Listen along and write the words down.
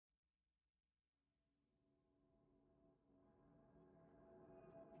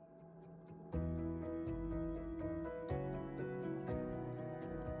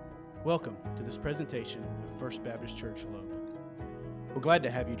Welcome to this presentation of First Baptist Church Loeb. We're glad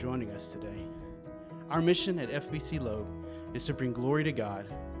to have you joining us today. Our mission at FBC Loeb is to bring glory to God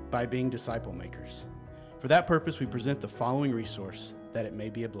by being disciple makers. For that purpose, we present the following resource, that it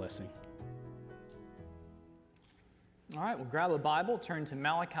may be a blessing. All right, well, grab a Bible, turn to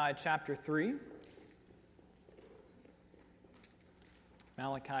Malachi chapter 3.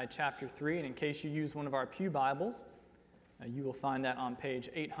 Malachi chapter 3, and in case you use one of our pew Bibles, you will find that on page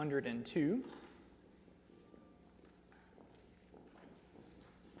 802.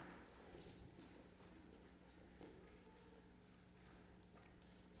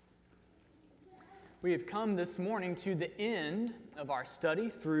 We have come this morning to the end of our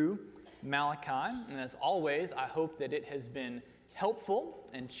study through Malachi, and as always, I hope that it has been helpful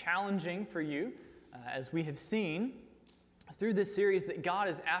and challenging for you as we have seen through this series that God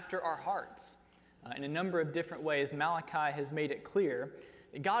is after our hearts. In a number of different ways, Malachi has made it clear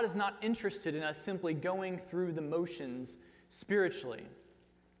that God is not interested in us simply going through the motions spiritually,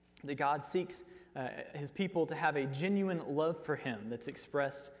 that God seeks His people to have a genuine love for Him that's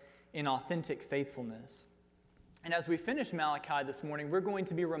expressed in authentic faithfulness. And as we finish Malachi this morning, we're going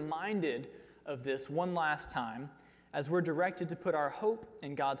to be reminded of this one last time as we're directed to put our hope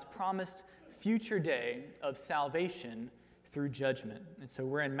in God's promised future day of salvation through judgment. And so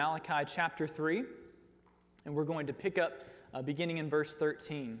we're in Malachi chapter 3, and we're going to pick up beginning in verse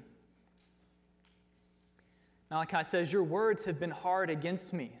 13. Malachi says, "Your words have been hard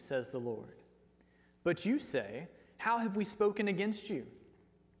against me, says the Lord. But you say, how have we spoken against you?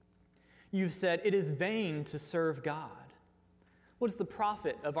 You've said, it is vain to serve God. What is the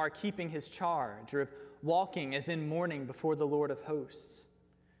profit of our keeping His charge, or of walking as in mourning before the Lord of hosts?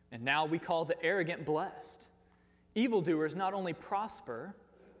 And now we call the arrogant blessed. Evildoers not only prosper,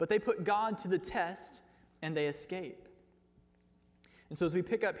 but they put God to the test, and they escape." And so as we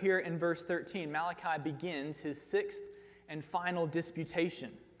pick up here in verse 13, Malachi begins his sixth and final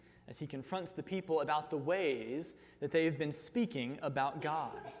disputation as he confronts the people about the ways that they have been speaking about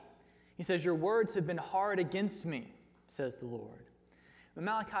God. He says, "Your words have been hard against me, says the Lord." When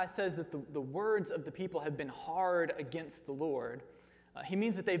Malachi says that the words of the people have been hard against the Lord, he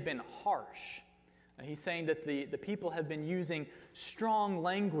means that they've been harsh. He's saying that the people have been using strong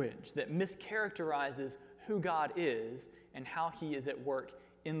language that mischaracterizes who God is and how He is at work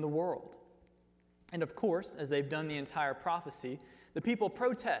in the world. And of course, as they've done the entire prophecy, the people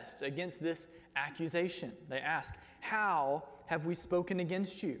protest against this accusation. They ask, "How have we spoken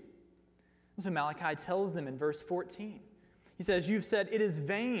against you?" And so Malachi tells them in verse 14. He says, "You've said it is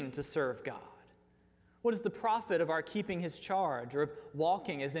vain to serve God. What is the profit of our keeping His charge, or of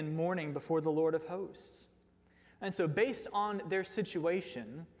walking as in mourning before the Lord of hosts?" And so based on their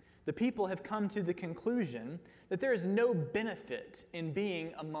situation, the people have come to the conclusion that there is no benefit in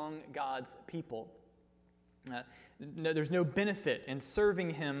being among God's people. There's no benefit in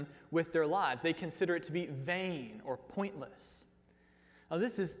serving Him with their lives. They consider it to be vain or pointless. Now,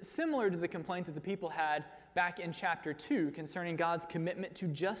 this is similar to the complaint that the people had back in chapter 2 concerning God's commitment to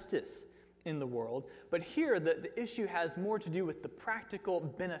justice in the world. But here, the issue has more to do with the practical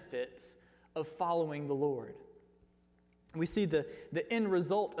benefits of following the Lord. We see the end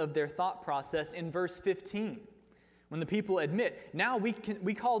result of their thought process in verse 15, when the people admit, now we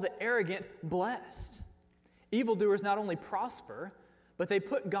call the arrogant blessed. Evildoers not only prosper, but they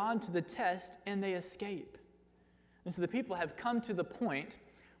put God to the test and they escape. And so the people have come to the point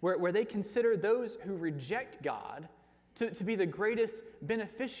where they consider those who reject God to be the greatest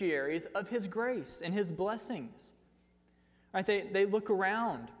beneficiaries of His grace and His blessings. Right? They look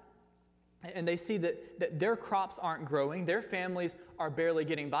around and they see that their crops aren't growing, their families are barely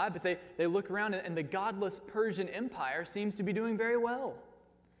getting by, but they look around and the godless Persian Empire seems to be doing very well.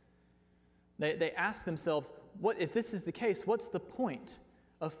 They ask themselves, if this is the case, what's the point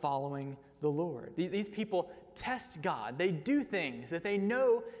of following the Lord? These people test God. They do things that they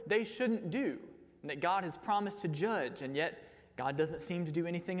know they shouldn't do, and that God has promised to judge, and yet God doesn't seem to do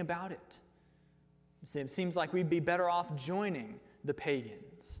anything about it. It seems like we'd be better off joining the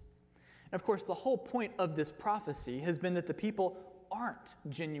pagans. And of course, the whole point of this prophecy has been that the people aren't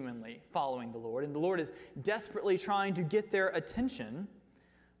genuinely following the Lord, and the Lord is desperately trying to get their attention.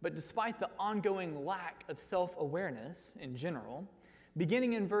 But despite the ongoing lack of self-awareness in general,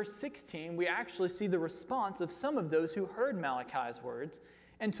 beginning in verse 16, we actually see the response of some of those who heard Malachi's words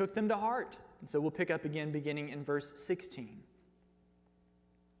and took them to heart. And so we'll pick up again beginning in verse 16.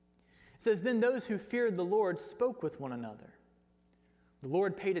 It says, "Then those who feared the Lord spoke with one another. The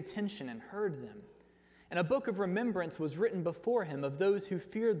Lord paid attention and heard them. And a book of remembrance was written before Him of those who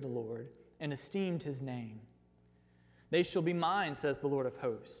feared the Lord and esteemed His name. They shall be mine, says the Lord of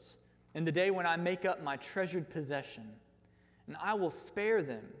hosts. in the day when I make up my treasured possession, and I will spare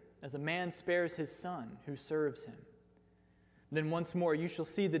them as a man spares his son who serves him. Then once more you shall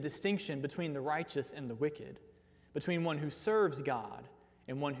see the distinction between the righteous and the wicked, between one who serves God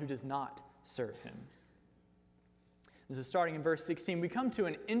and one who does not serve him. And so starting in verse 16, we come to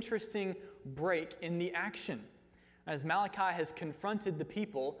an interesting break in the action. As Malachi has confronted the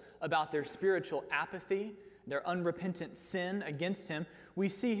people about their spiritual apathy, their unrepentant sin against him, we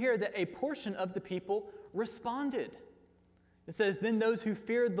see here that a portion of the people responded. It says, then those who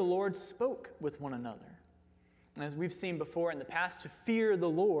feared the Lord spoke with one another. As we've seen before in the past, to fear the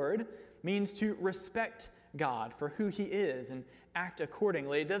Lord means to respect God for who he is and act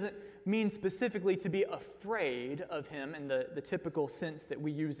accordingly. It doesn't mean specifically to be afraid of him in the typical sense that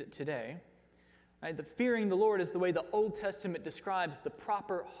we use it today. Right? The fearing the Lord is the way the Old Testament describes the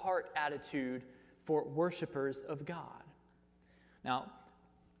proper heart attitude for worshipers of God. Now,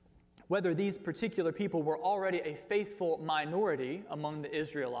 whether these particular people were already a faithful minority among the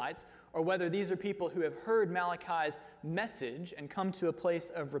Israelites, or whether these are people who have heard Malachi's message and come to a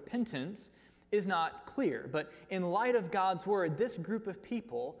place of repentance, is not clear. But in light of God's word, this group of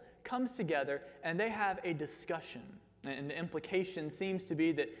people comes together and they have a discussion. And the implication seems to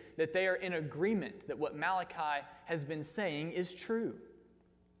be that they are in agreement that what Malachi has been saying is true.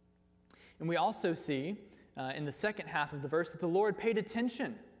 And we also see in the second half of the verse that the Lord paid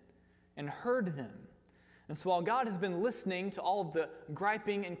attention and heard them. And so while God has been listening to all of the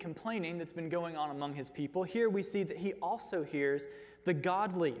griping and complaining that's been going on among his people, here we see that he also hears the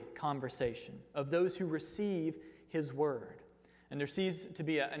godly conversation of those who receive his word. And there seems to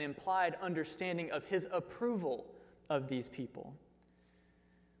be an implied understanding of his approval of these people.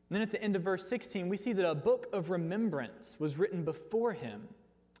 And then at the end of verse 16, we see that a book of remembrance was written before him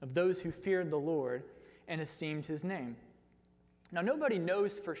of those who feared the Lord and esteemed his name. Now, nobody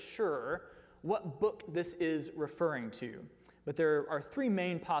knows for sure what book this is referring to, but there are three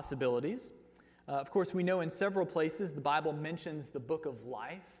main possibilities. Of course, we know in several places the Bible mentions the book of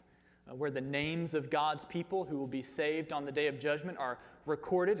life, where the names of God's people who will be saved on the day of judgment are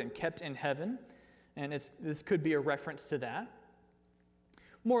recorded and kept in heaven, and this could be a reference to that.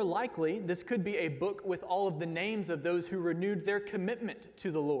 More likely, this could be a book with all of the names of those who renewed their commitment to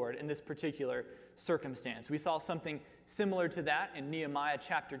the Lord in this particular circumstance. We saw something similar to that in Nehemiah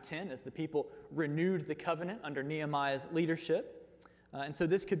chapter 10 as the people renewed the covenant under Nehemiah's leadership. And so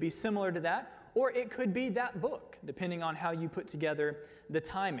this could be similar to that, or it could be that book, depending on how you put together the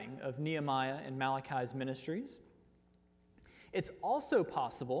timing of Nehemiah and Malachi's ministries. It's also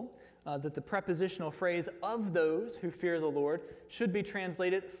possible that the prepositional phrase of those who fear the Lord should be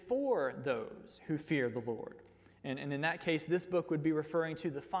translated for those who fear the Lord. And in that case, this book would be referring to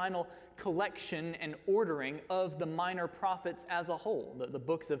the final collection and ordering of the minor prophets as a whole, the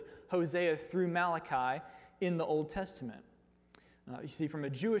books of Hosea through Malachi in the Old Testament. You see, from a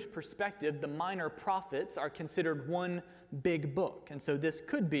Jewish perspective, the minor prophets are considered one big book. And so this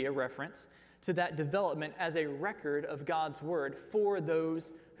could be a reference to that development as a record of God's word for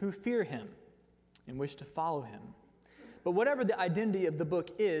those who fear him and wish to follow him. But whatever the identity of the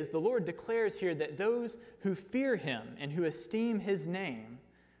book is, the Lord declares here that those who fear him and who esteem his name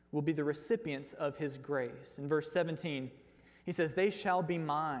will be the recipients of his grace. In verse 17, he says, "They shall be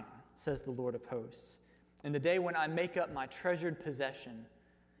mine, says the Lord of hosts, in the day when I make up my treasured possession,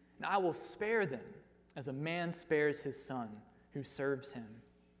 and I will spare them as a man spares his son who serves him."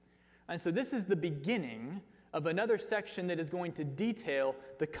 And so this is the beginning of another section that is going to detail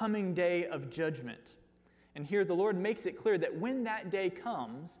the coming day of judgment. And here the Lord makes it clear that when that day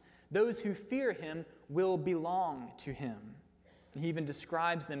comes, those who fear him will belong to him. And he even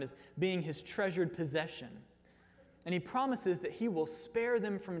describes them as being his treasured possession. And he promises that he will spare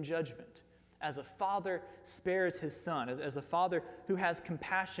them from judgment, as a father spares his son, as a father who has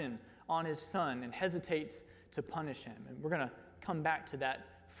compassion on his son and hesitates to punish him. And we're going to come back to that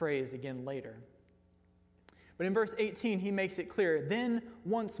phrase again later. But in verse 18, he makes it clear, "Then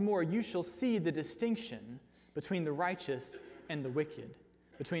once more you shall see the distinction between the righteous and the wicked,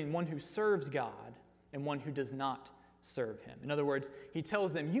 between one who serves God and one who does not serve him." In other words, he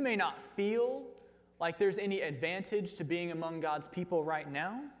tells them, you may not feel like there's any advantage to being among God's people right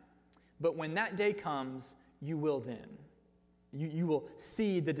now, but when that day comes, you will then. You will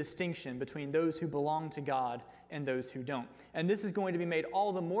see the distinction between those who belong to God and those who don't. And this is going to be made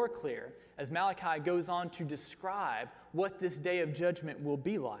all the more clear as Malachi goes on to describe what this day of judgment will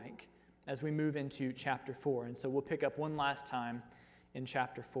be like as we move into chapter 4. And so we'll pick up one last time in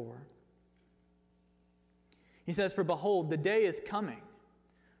chapter 4. He says, "For behold, the day is coming,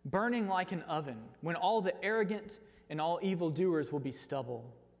 burning like an oven, when all the arrogant and all evildoers will be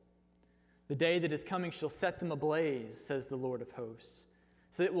stubble. The day that is coming shall set them ablaze, says the Lord of hosts,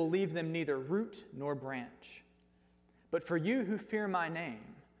 so that it will leave them neither root nor branch. But for you who fear my name,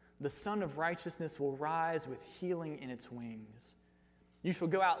 the Son of Righteousness will rise with healing in its wings. You shall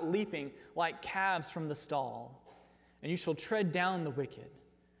go out leaping like calves from the stall, and you shall tread down the wicked,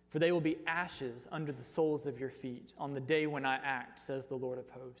 for they will be ashes under the soles of your feet on the day when I act, says the Lord of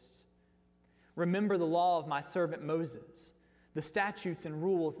hosts. Remember the law of my servant Moses, the statutes and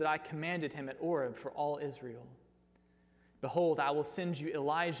rules that I commanded him at Oreb for all Israel. Behold, I will send you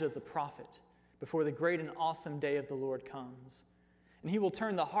Elijah the prophet before the great and awesome day of the Lord comes. And he will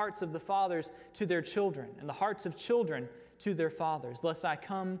turn the hearts of the fathers to their children, and the hearts of children to their fathers, lest I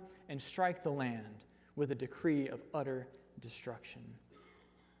come and strike the land with a decree of utter destruction.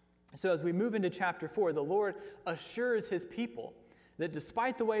 So as we move into chapter 4, the Lord assures his people that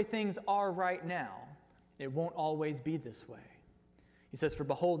despite the way things are right now, it won't always be this way. He says, "For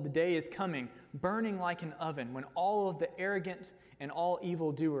behold, the day is coming, burning like an oven, when all of the arrogant and all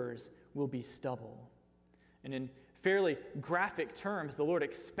evildoers will be stubble." And in fairly graphic terms, the Lord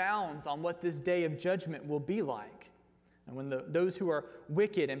expounds on what this day of judgment will be like. And when those who are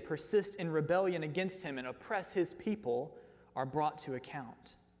wicked and persist in rebellion against him and oppress his people are brought to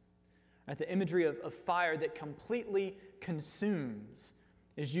account. Right, the imagery of fire that completely consumes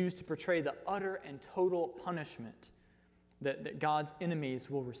is used to portray the utter and total punishment that God's enemies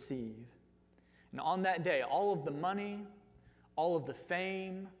will receive. And on that day, all of the money, all of the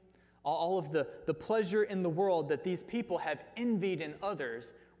fame, all of the pleasure in the world that these people have envied in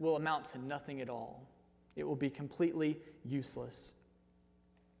others will amount to nothing at all. It will be completely useless.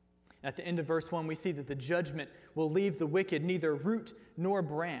 At the end of verse 1, we see that the judgment will leave the wicked neither root nor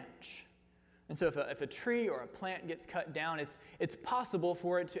branch. And so if a tree or a plant gets cut down, it's possible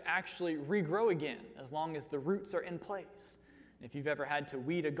for it to actually regrow again as long as the roots are in place. And if you've ever had to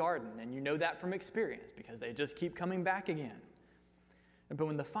weed a garden, then you know that from experience because they just keep coming back again. But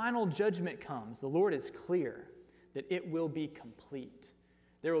when the final judgment comes, the Lord is clear that it will be complete.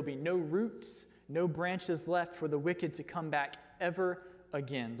 There will be no roots, no branches left for the wicked to come back ever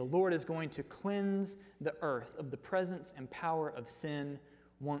again. The Lord is going to cleanse the earth of the presence and power of sin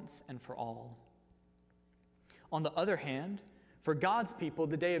once and for all. On the other hand, for God's people,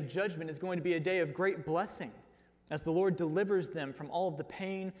 the day of judgment is going to be a day of great blessing as the Lord delivers them from all of the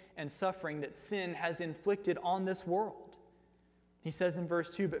pain and suffering that sin has inflicted on this world. He says in verse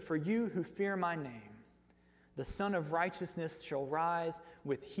 2, "But for you who fear my name, the Son of Righteousness shall rise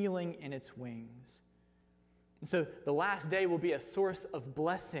with healing in its wings." And so the last day will be a source of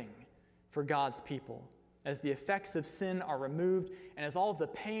blessing for God's people as the effects of sin are removed and as all of the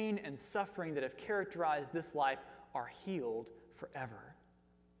pain and suffering that have characterized this life are healed forever.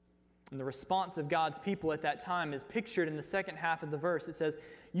 And the response of God's people at that time is pictured in the second half of the verse. It says,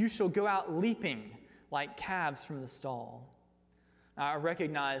 "You shall go out leaping like calves from the stall." Now, I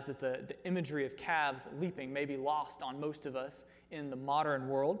recognize that the imagery of calves leaping may be lost on most of us in the modern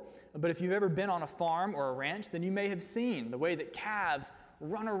world. But if you've ever been on a farm or a ranch, then you may have seen the way that calves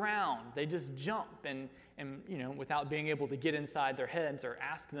run around. They just jump and without being able to get inside their heads or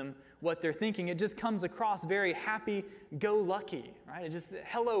ask them what they're thinking, it just comes across very happy-go-lucky, right? It just,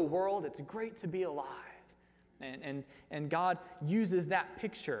 hello world, it's great to be alive. And God uses that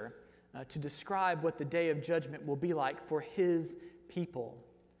picture to describe what the day of judgment will be like for his people.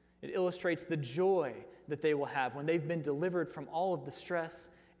 It illustrates the joy that they will have when they've been delivered from all of the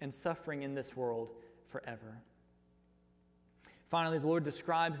stress and suffering in this world forever. Finally, the Lord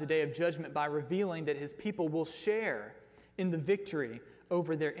describes the day of judgment by revealing that his people will share in the victory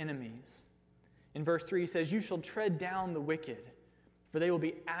over their enemies. In verse 3, he says, "You shall tread down the wicked, for they will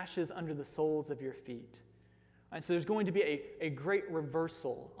be ashes under the soles of your feet." And so there's going to be a great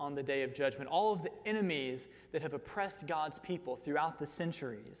reversal on the day of judgment. All of the enemies that have oppressed God's people throughout the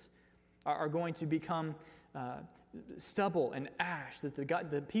centuries are going to become stubble and ash that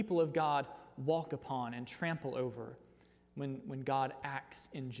the people of God walk upon and trample over when God acts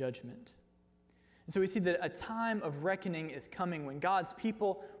in judgment. And so we see that a time of reckoning is coming when God's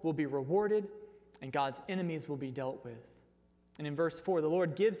people will be rewarded and God's enemies will be dealt with. And in verse 4, the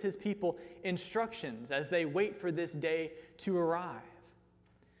Lord gives his people instructions as they wait for this day to arrive.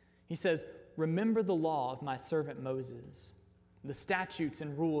 He says, "Remember the law of my servant Moses, the statutes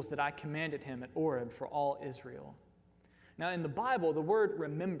and rules that I commanded him at Oreb for all Israel." Now, in the Bible, the word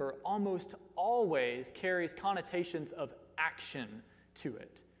remember almost always carries connotations of action to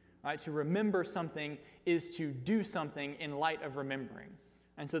it. Right? To remember something is to do something in light of remembering.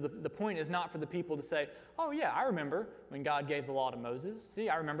 And so the point is not for the people to say, "Oh yeah, I remember when God gave the law to Moses. See,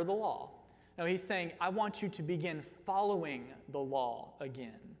 I remember the law." No, he's saying, I want you to begin following the law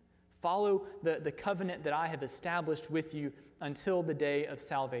again. Follow the covenant that I have established with you until the day of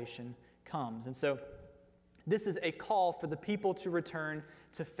salvation comes. And so this is a call for the people to return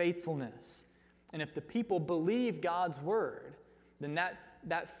to faithfulness. And if the people believe God's word, then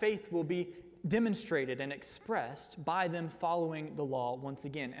that faith will be demonstrated and expressed by them following the law once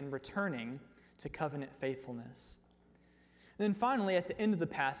again and returning to covenant faithfulness. And then finally, at the end of the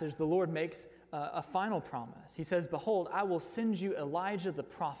passage, the Lord makes a final promise. He says, "Behold, I will send you Elijah the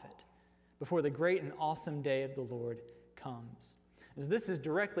prophet before the great and awesome day of the Lord comes." As this is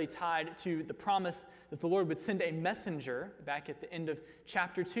directly tied to the promise that the Lord would send a messenger back at the end of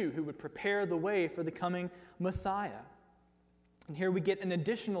chapter 2 who would prepare the way for the coming Messiah. And here we get an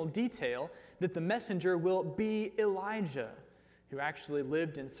additional detail that the messenger will be Elijah, who actually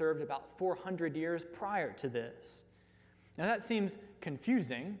lived and served about 400 years prior to this. Now that seems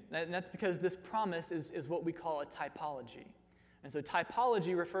confusing, and that's because this promise is what we call a typology. And so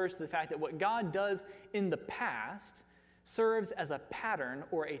typology refers to the fact that what God does in the past serves as a pattern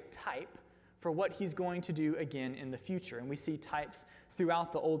or a type for what he's going to do again in the future. And we see types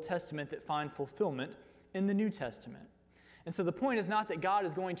throughout the Old Testament that find fulfillment in the New Testament. And so the point is not that God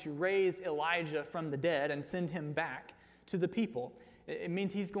is going to raise Elijah from the dead and send him back to the people. It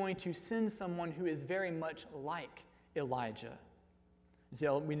means he's going to send someone who is very much like Elijah.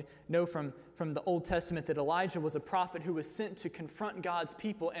 So we know from the Old Testament that Elijah was a prophet who was sent to confront God's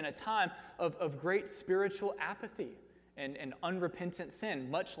people in a time of great spiritual apathy and unrepentant sin,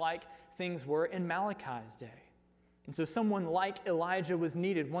 much like things were in Malachi's day. And so someone like Elijah was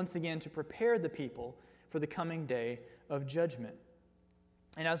needed once again to prepare the people for the coming day of judgment.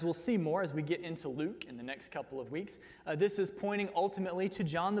 And as we'll see more as we get into Luke in the next couple of weeks, this is pointing ultimately to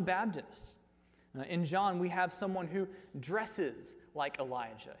John the Baptist. In John, we have someone who dresses like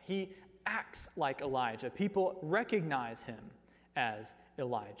Elijah. He acts like Elijah. People recognize him as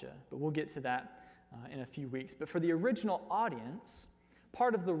Elijah. But we'll get to that in a few weeks. But for the original audience,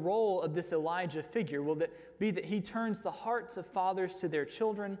 part of the role of this Elijah figure will be that he turns the hearts of fathers to their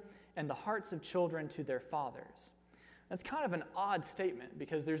children and the hearts of children to their fathers. That's kind of an odd statement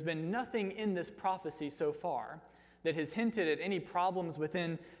because there's been nothing in this prophecy so far that has hinted at any problems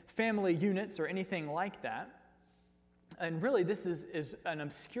within family units or anything like that. And really, this is an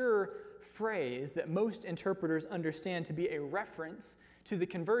obscure phrase that most interpreters understand to be a reference to the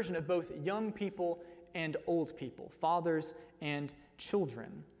conversion of both young people and old people, fathers and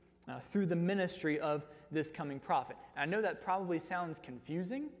children, through the ministry of this coming prophet. And I know that probably sounds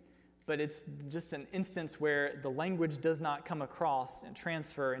confusing, but it's just an instance where the language does not come across and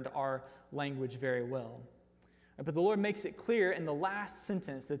transfer into our language very well. But the Lord makes it clear in the last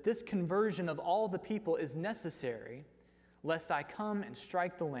sentence that this conversion of all the people is necessary, lest I come and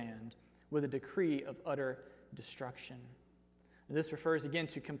strike the land with a decree of utter destruction. And this refers again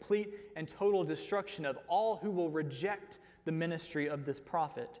to complete and total destruction of all who will reject the ministry of this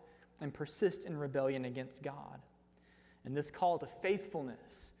prophet and persist in rebellion against God. And this call to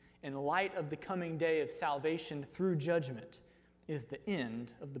faithfulness in light of the coming day of salvation through judgment is the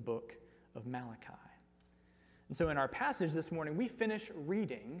end of the book of Malachi. And so in our passage this morning, we finish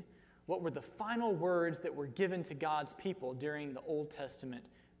reading what were the final words that were given to God's people during the Old Testament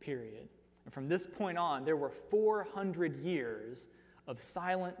period. And from this point on, there were 400 years of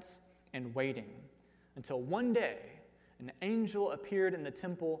silence and waiting until one day an angel appeared in the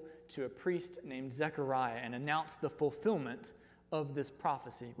temple to a priest named Zechariah and announced the fulfillment of this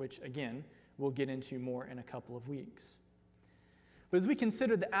prophecy, which again, we'll get into more in a couple of weeks. But as we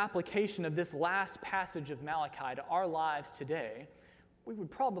consider the application of this last passage of Malachi to our lives today, we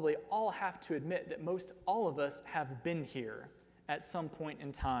would probably all have to admit that most all of us have been here at some point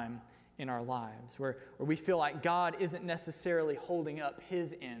in time in our lives, where we feel like God isn't necessarily holding up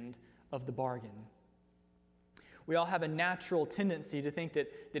his end of the bargain. We all have a natural tendency to think that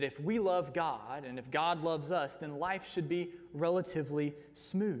if we love God and if God loves us, then life should be relatively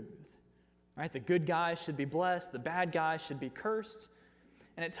smooth. Right? The good guys should be blessed, the bad guys should be cursed.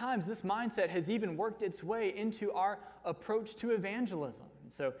 And at times, this mindset has even worked its way into our approach to evangelism.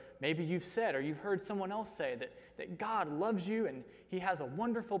 And so maybe you've said or you've heard someone else say that God loves you and he has a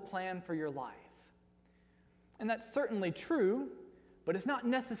wonderful plan for your life. And that's certainly true, but it's not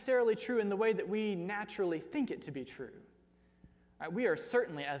necessarily true in the way that we naturally think it to be true. Right? We are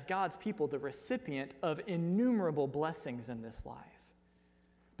certainly, as God's people, the recipient of innumerable blessings in this life.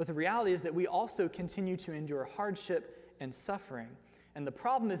 But the reality is that we also continue to endure hardship and suffering. And the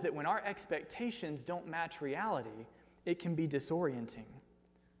problem is that when our expectations don't match reality, it can be disorienting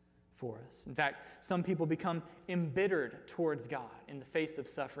for us. In fact, some people become embittered towards God in the face of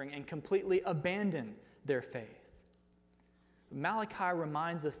suffering and completely abandon their faith. Malachi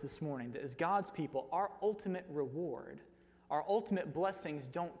reminds us this morning that as God's people, our ultimate reward, our ultimate blessings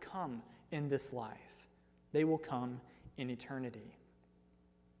don't come in this life. They will come in eternity.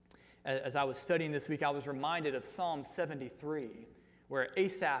 As I was studying this week, I was reminded of Psalm 73, where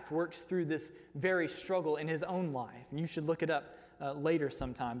Asaph works through this very struggle in his own life. And you should look it up later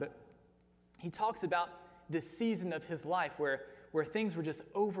sometime. But he talks about this season of his life where things were just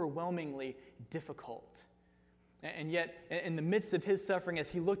overwhelmingly difficult. And yet, in the midst of his suffering, as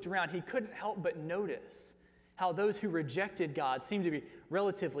he looked around, he couldn't help but notice how those who rejected God seemed to be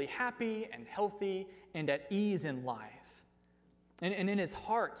relatively happy and healthy and at ease in life. And in his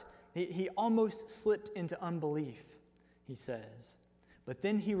heart, he almost slipped into unbelief, he says. But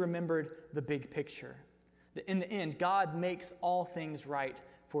then he remembered the big picture. That in the end, God makes all things right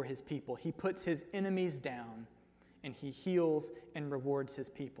for his people. He puts his enemies down, and he heals and rewards his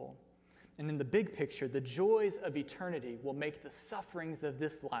people. And in the big picture, the joys of eternity will make the sufferings of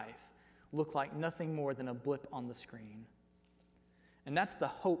this life look like nothing more than a blip on the screen. And that's the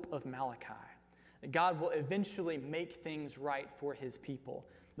hope of Malachi, that God will eventually make things right for his people.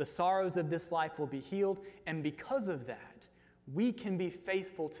 The sorrows of this life will be healed, and because of that, we can be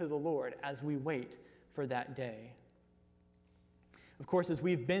faithful to the Lord as we wait for that day. Of course, as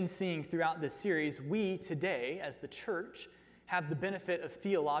we've been seeing throughout this series, we today, as the church, have the benefit of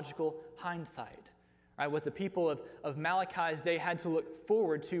theological hindsight. Right? What the people of Malachi's day had to look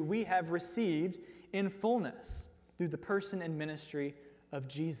forward to, we have received in fullness through the person and ministry of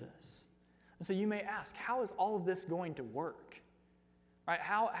Jesus. And so you may ask, how is all of this going to work? Right?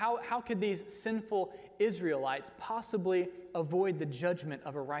 How could these sinful Israelites possibly avoid the judgment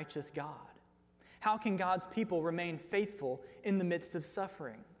of a righteous God? How can God's people remain faithful in the midst of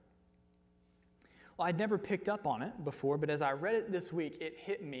suffering? Well, I'd never picked up on it before, but as I read it this week, it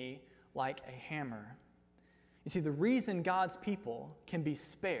hit me like a hammer. You see, the reason God's people can be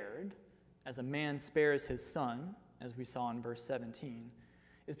spared, as a man spares his son, as we saw in verse 17,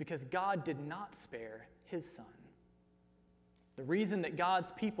 is because God did not spare his son. The reason that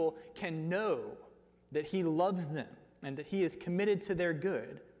God's people can know that he loves them and that he is committed to their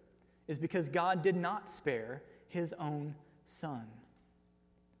good is because God did not spare his own son.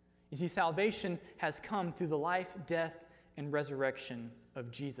 You see, salvation has come through the life, death, and resurrection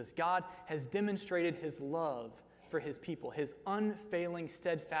of Jesus. God has demonstrated his love for his people, his unfailing,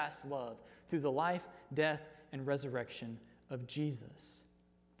 steadfast love through the life, death, and resurrection of Jesus.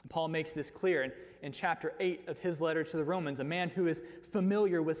 Paul makes this clear in chapter 8 of his letter to the Romans, a man who is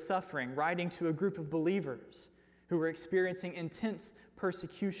familiar with suffering, writing to a group of believers who were experiencing intense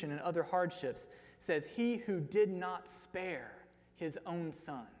persecution and other hardships, says, "He who did not spare his own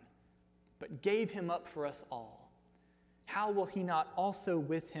son, but gave him up for us all, how will he not also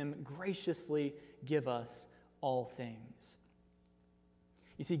with him graciously give us all things?"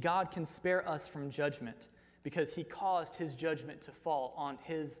 You see, God can spare us from judgment because he caused his judgment to fall on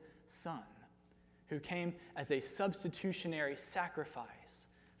his son, who came as a substitutionary sacrifice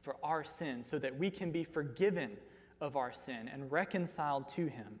for our sin so that we can be forgiven of our sin and reconciled to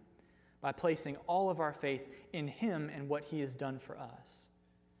him by placing all of our faith in him and what he has done for us.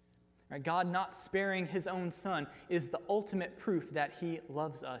 Right? God not sparing his own son is the ultimate proof that he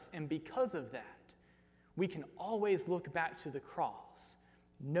loves us. And because of that, we can always look back to the cross,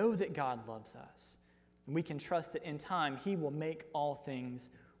 know that God loves us, and we can trust that in time he will make all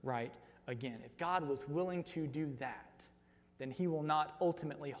things right again. If God was willing to do that, then he will not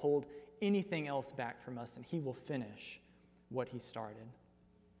ultimately hold anything else back from us, and he will finish what he started.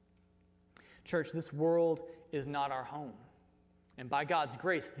 Church, this world is not our home. And by God's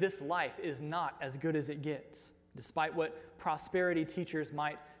grace, this life is not as good as it gets. Despite what prosperity teachers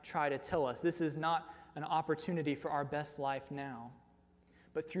might try to tell us, this is not an opportunity for our best life now.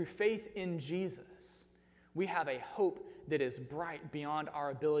 But through faith in Jesus, we have a hope that is bright beyond our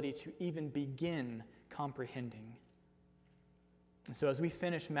ability to even begin comprehending. And so as we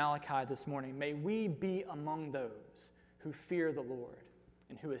finish Malachi this morning, may we be among those who fear the Lord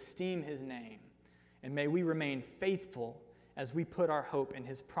and who esteem his name. And may we remain faithful as we put our hope in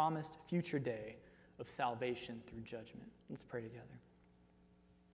his promised future day of salvation through judgment. Let's pray together.